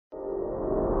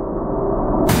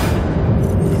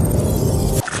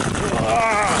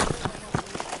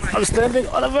I'm standing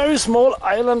on a very small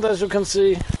island, as you can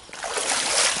see.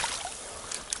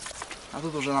 А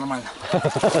тут уже нормально.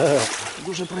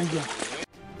 Уже пройдем.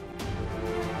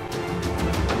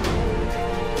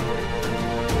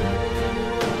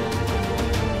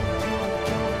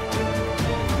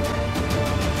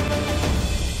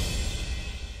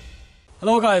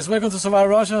 Hello guys, welcome to Survive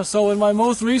Russia. So in my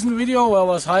most recent video where I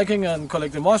was hiking and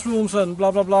collecting mushrooms and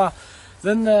blah blah blah,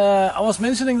 then I was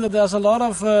mentioning that there's a lot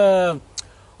of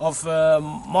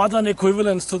modern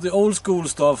equivalents to the old school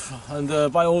stuff,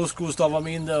 and by old school stuff I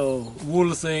mean the wool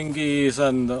thingies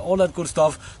and all that good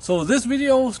stuff. So this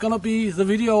video is gonna be the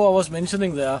video I was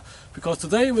mentioning there, because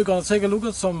today we're gonna take a look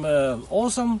at some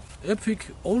awesome,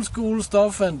 epic, old school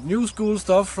stuff and new school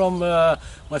stuff from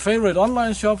my favorite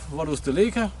online shop,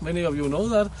 Varusteleka. Many of you know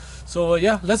that. So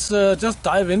yeah, let's just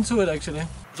dive into it actually.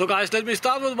 So guys, let me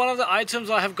start with one of the items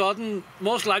I have gotten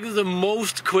most likely the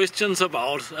most questions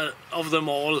about of them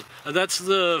all, and that's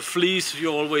the fleece you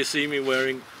always see me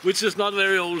wearing, which is not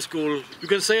very old school. You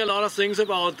can say a lot of things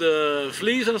about the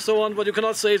fleece and so on, but you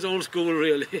cannot say it's old school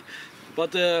really.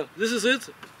 But this is it.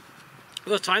 It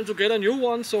was time to get a new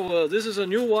one, so this is a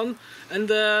new one, and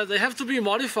they have to be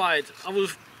modified. I will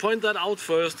point that out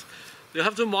first. You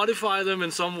have to modify them in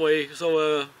some way,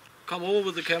 so come over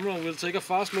with the camera and we'll take a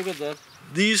fast look at that.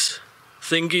 These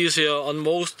thingies here,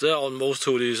 they're on most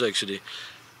hoodies actually,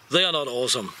 they are not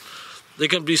awesome. They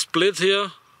can be split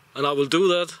here, and I will do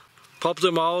that. Pop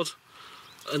them out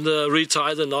and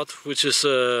retie the knot, which is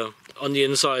on the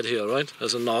inside here, right?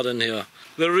 There's a knot in here.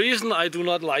 The reason I do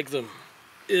not like them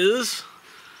is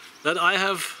that I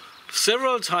have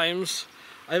several times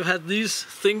I've had these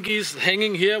thingies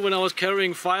hanging here when I was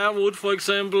carrying firewood, for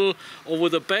example, or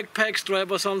with a backpack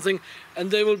strap or something,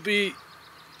 and they will be,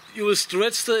 you will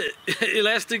stretch the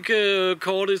elastic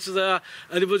cordage there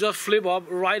and it will just flip up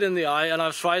right in the eye. And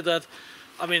I've tried that,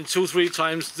 I mean, 2-3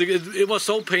 times. It was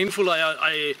so painful,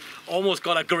 I almost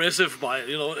got aggressive by it,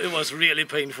 you know, it was really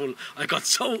painful. I got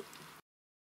so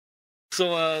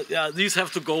yeah, these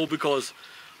have to go because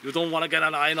you don't want to get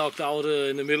an eye knocked out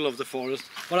in the middle of the forest.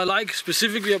 What I like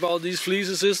specifically about these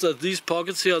fleeces is that these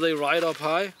pockets here, they ride up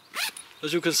high.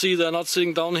 As you can see, they're not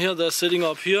sitting down here, they're sitting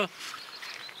up here.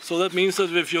 So that means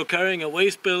that if you're carrying a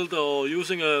waist belt or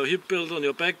using a hip belt on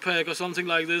your backpack or something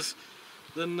like this,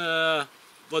 then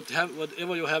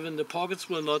whatever you have in the pockets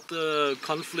will not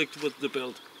conflict with the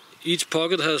belt. Each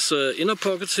pocket has inner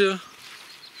pockets here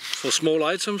for small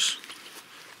items.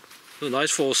 They're nice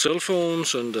for cell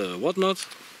phones and whatnot.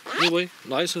 Anyway,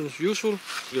 nice and useful.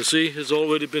 You can see it's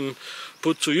already been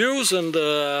put to use, and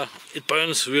it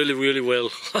burns really, really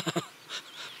well.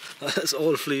 That's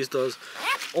all fleece does.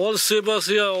 All zippers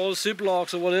here, all zip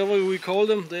locks or whatever we call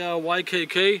them, they are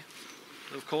YKK.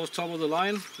 Of course, top of the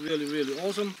line. Really, really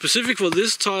awesome. Specific for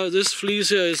this fleece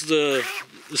here is the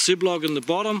zip lock in the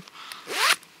bottom.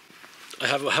 I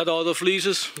have had other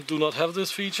fleeces that do not have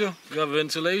this feature. You have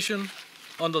ventilation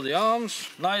under the arms,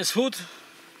 nice hood,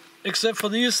 except for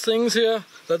these things here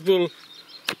that will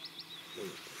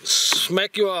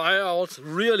smack your eye out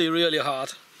really, really hard.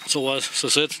 So as I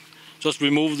said, just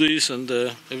remove these and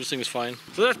everything is fine.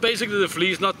 So that's basically the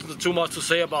fleece, not too much to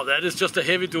say about that. It's just a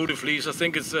heavy duty fleece. I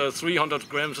think it's 300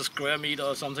 grams a square meter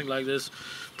or something like this.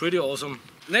 Pretty awesome.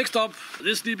 Next up,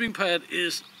 this sleeping pad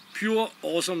is pure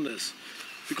awesomeness,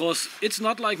 because it's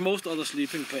not like most other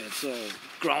sleeping pads,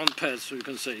 ground pads, so you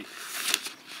can say.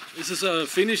 This is a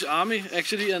Finnish army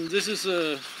actually, and this is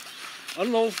I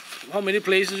don't know how many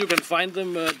places you can find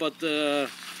them, but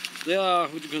they are,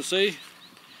 what you can say,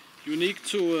 unique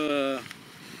to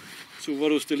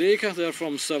Varusteleka. They're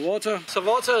from Savota.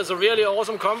 Savota is a really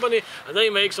awesome company, and they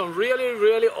make some really,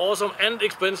 really awesome and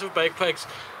expensive backpacks.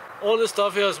 All this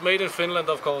stuff here is made in Finland,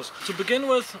 of course. To begin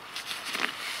with,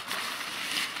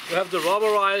 you have the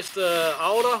rubberized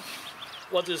outer,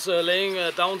 what is laying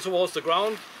down towards the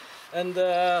ground. And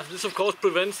this of course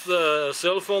prevents the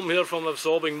cell foam here from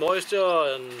absorbing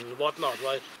moisture and whatnot,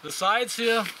 right? The sides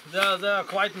here, they're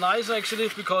quite nice actually,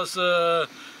 because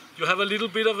you have a little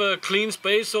bit of a clean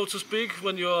space, so to speak,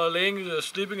 when you're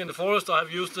sleeping in the forest. I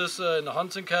have used this in a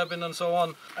hunting cabin and so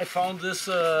on. I found these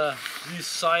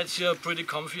sides here pretty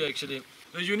comfy actually.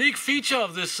 The unique feature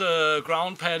of this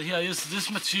ground pad here is this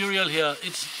material here.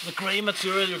 It's the gray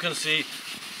material you can see.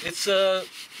 It's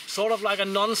sort of like a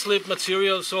non-slip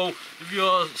material, so if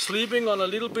you're sleeping on a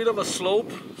little bit of a slope,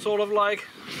 sort of like,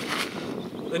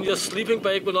 then your sleeping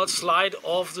bag will not slide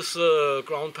off this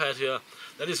ground pad here.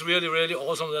 That is really, really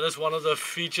awesome. That is one of the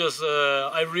features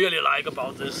I really like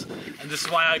about this, and this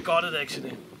is why I got it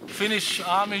actually. Finnish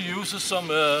army uses some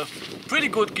pretty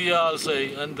good gear, I'll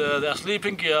say, and their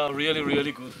sleeping gear are really,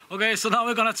 really good. Okay, so now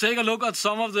we're gonna take a look at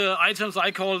some of the items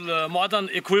I call modern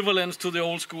equivalents to the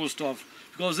old school stuff,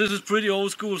 because this is pretty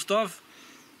old school stuff,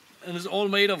 and it's all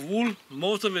made of wool.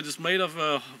 Most of it is made of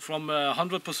from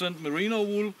 100% merino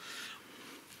wool.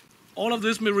 All of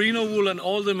this merino wool and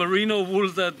all the merino wool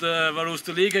that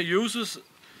Varusteleka uses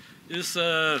is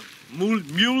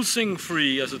mulesing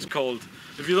free, as it's called.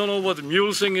 If you don't know what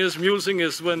mulesing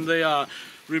is when they are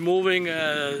removing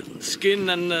skin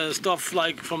and stuff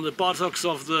like from the buttocks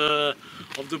of the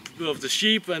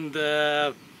sheep. And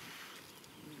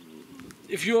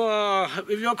if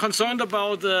you're concerned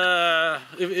about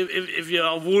if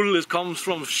your wool comes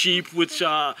from sheep which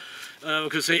are we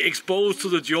could say exposed to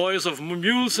the joys of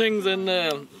mulesing, then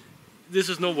this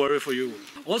is no worry for you.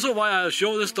 Also, why I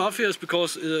show this stuff here is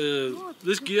because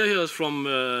this gear here is from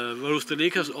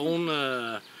Varusteleka's own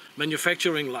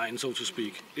manufacturing line, so to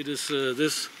speak. It is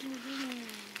this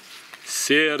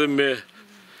Serme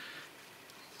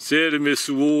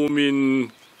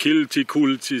Suomin Kilti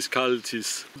Kultis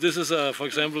Kaltis. This is, for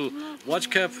example, watch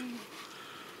cap,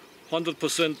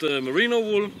 100% merino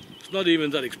wool. It's not even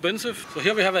that expensive. So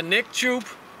here we have a neck tube.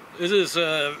 This is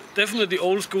definitely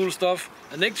old school stuff.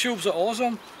 And neck tubes are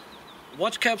awesome.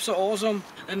 Watch caps are awesome.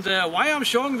 And why I'm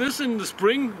showing this in the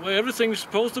spring, where everything's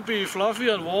supposed to be fluffy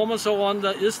and warm and so on,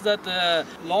 is that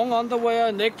long underwear,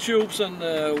 neck tubes and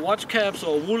watch caps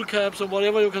or wool caps or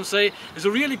whatever you can say is a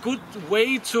really good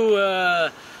way to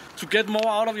get more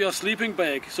out of your sleeping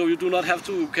bag. So you do not have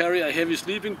to carry a heavy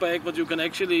sleeping bag, but you can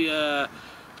actually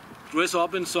dress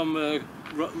up in some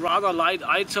rather light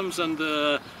items, and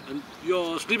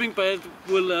your sleeping bag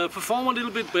will perform a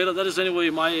little bit better. That is anyway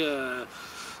my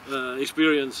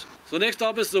experience. So next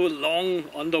up is the long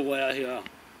underwear here.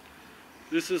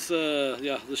 This is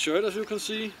the shirt, as you can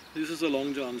see. This is the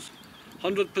long johns.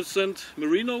 100%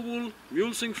 merino wool,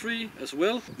 mulesing free as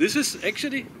well. This is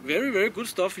actually very, very good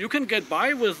stuff. You can get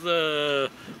by with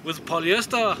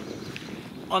polyester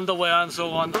underwear and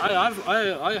so on. I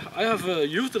have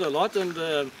used it a lot, and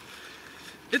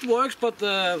it works, but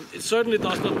it certainly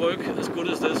does not work as good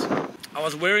as this. I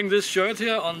was wearing this shirt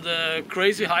here on the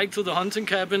crazy hike to the hunting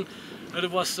cabin, but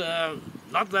it was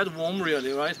not that warm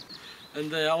really, right?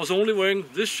 And I was only wearing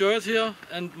this shirt here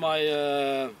and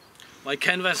my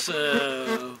canvas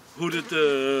hooded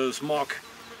smock.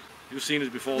 You've seen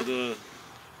it before, the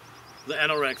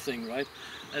anorak thing, right?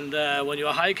 And when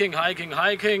you're hiking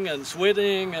and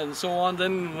sweating and so on,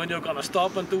 then when you're gonna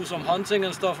stop and do some hunting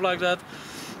and stuff like that,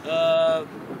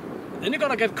 then you're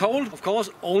gonna get cold. Of course,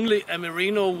 only a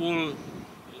merino wool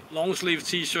long sleeve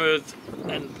t-shirt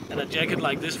and a jacket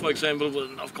like this, for example,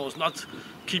 will of course not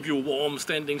keep you warm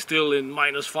standing still in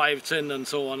 -5, 10 and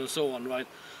so on, right?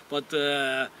 But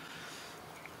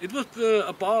it was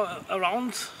about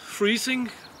around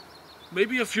freezing,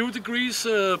 maybe a few degrees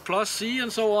plus C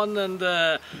and so on. And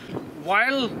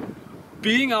while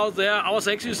being out there, I was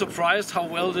actually surprised how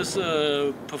well this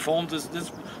performed.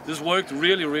 This worked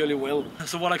really, really well.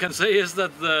 So what I can say is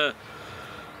that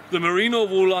the merino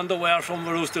wool underwear from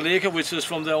Varusteleka, which is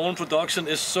from their own production,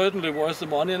 is certainly worth the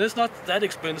money, and it's not that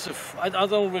expensive. I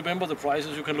don't remember the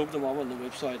prices. You can look them up on the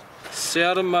website.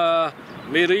 Serma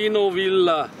Merino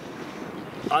Villa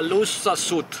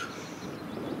Alussasut.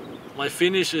 My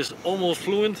Finnish is almost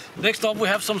fluent. Next up we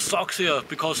have some socks here,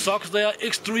 because socks, they are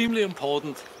extremely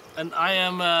important. And I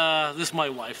am, this is my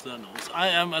wife that knows, I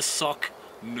am a sock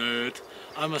nerd.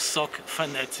 I'm a sock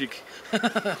fanatic.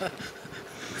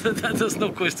 There's no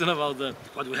question about that.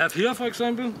 What we have here, for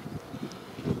example,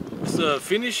 is the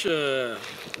Finnish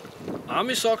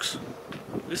army socks.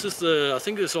 This is the, I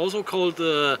think it's also called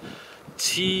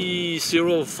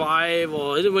T05,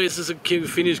 or anyway, this is a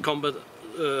Finnish combat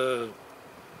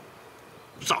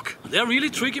sock. They're really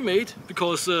tricky made,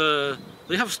 because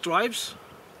they have stripes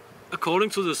according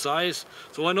to the size.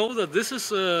 So I know that this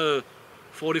is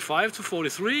 45 to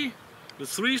 43 with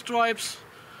 3 stripes.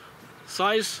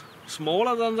 Size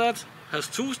smaller than that has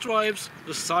 2 stripes.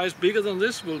 The size bigger than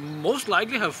this will most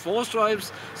likely have 4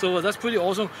 stripes. So that's pretty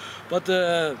awesome. But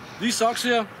these socks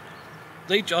here,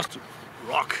 they just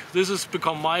rock. This has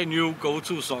become my new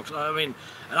go-to socks. I mean,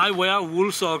 and I wear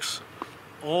wool socks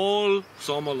all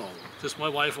summer long. This my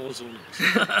wife also knows.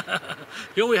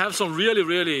 Here we have some really,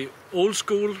 really old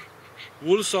school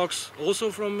wool socks,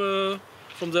 also from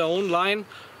their own line.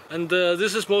 And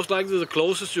this is most likely the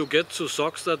closest you get to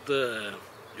socks that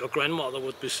your grandmother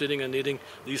would be sitting and knitting.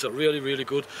 These are really, really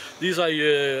good. These I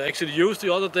actually used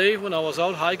the other day when I was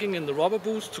out hiking in the rubber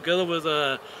boots, together with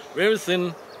a very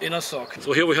thin inner sock.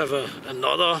 So here we have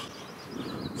another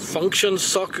function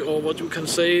sock, or what you can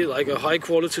say, like a high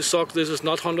quality sock. This is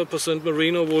not 100%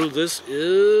 merino wool. This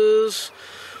is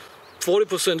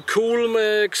 40%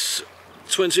 Coolmex,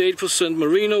 28%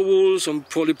 merino wool, some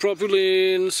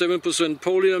polypropylene, 7%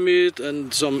 polyamide,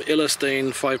 and some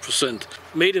elastane, 5%.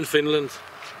 Made in Finland.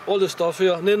 All the stuff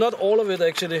here. No, not all of it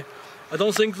actually. I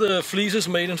don't think the fleece is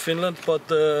made in Finland, but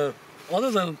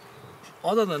other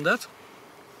than that,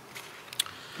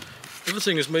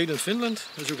 everything is made in Finland,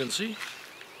 as you can see.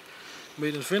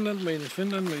 Made in Finland, made in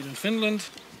Finland, made in Finland.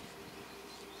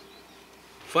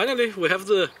 Finally, we have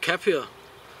the cap here.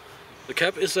 The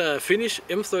cap is a Finnish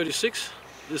M36.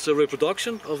 It's a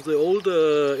reproduction of the old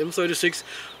M36.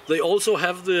 They also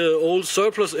have the old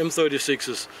surplus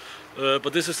M36s,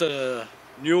 but this is a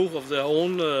new of their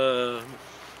own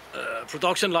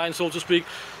production line, so to speak.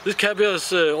 This cap here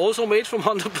is also made from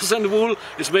 100% wool.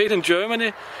 It's made in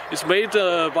Germany. It's made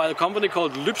by a company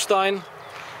called Lübstein.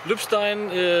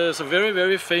 Lübstein is a very,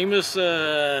 very famous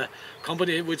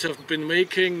company which have been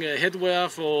making headwear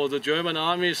for the German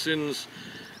army since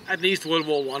at least World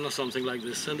War I or something like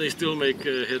this, and they still make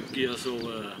headgear, so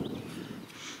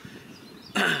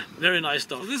very nice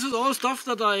stuff. This is all stuff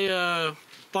that I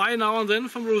buy now and then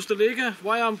from Varusteleka.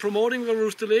 Why I'm promoting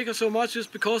Varusteleka so much is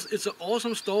because it's an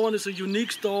awesome store, and it's a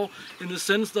unique store in the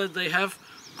sense that they have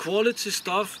quality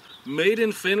stuff made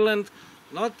in Finland,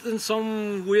 not in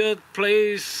some weird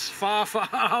place far, far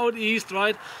out east,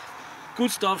 right?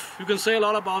 Good stuff. You can say a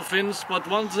lot about Finns, but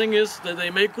one thing is that they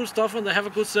make good stuff and they have a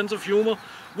good sense of humor,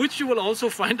 which you will also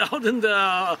find out in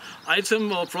their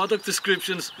item or product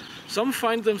descriptions. Some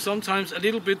find them sometimes a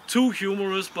little bit too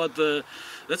humorous, but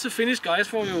that's the Finnish guys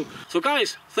for you. So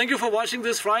guys, thank you for watching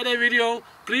this Friday video.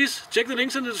 Please check the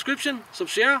links in the description.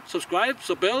 Share, subscribe,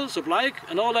 bell, like,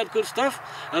 and all that good stuff.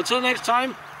 And until next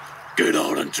time, get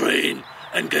out and train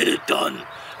and get it done.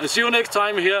 And see you next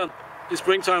time here in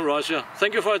Springtime Russia.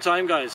 Thank you for your time, guys.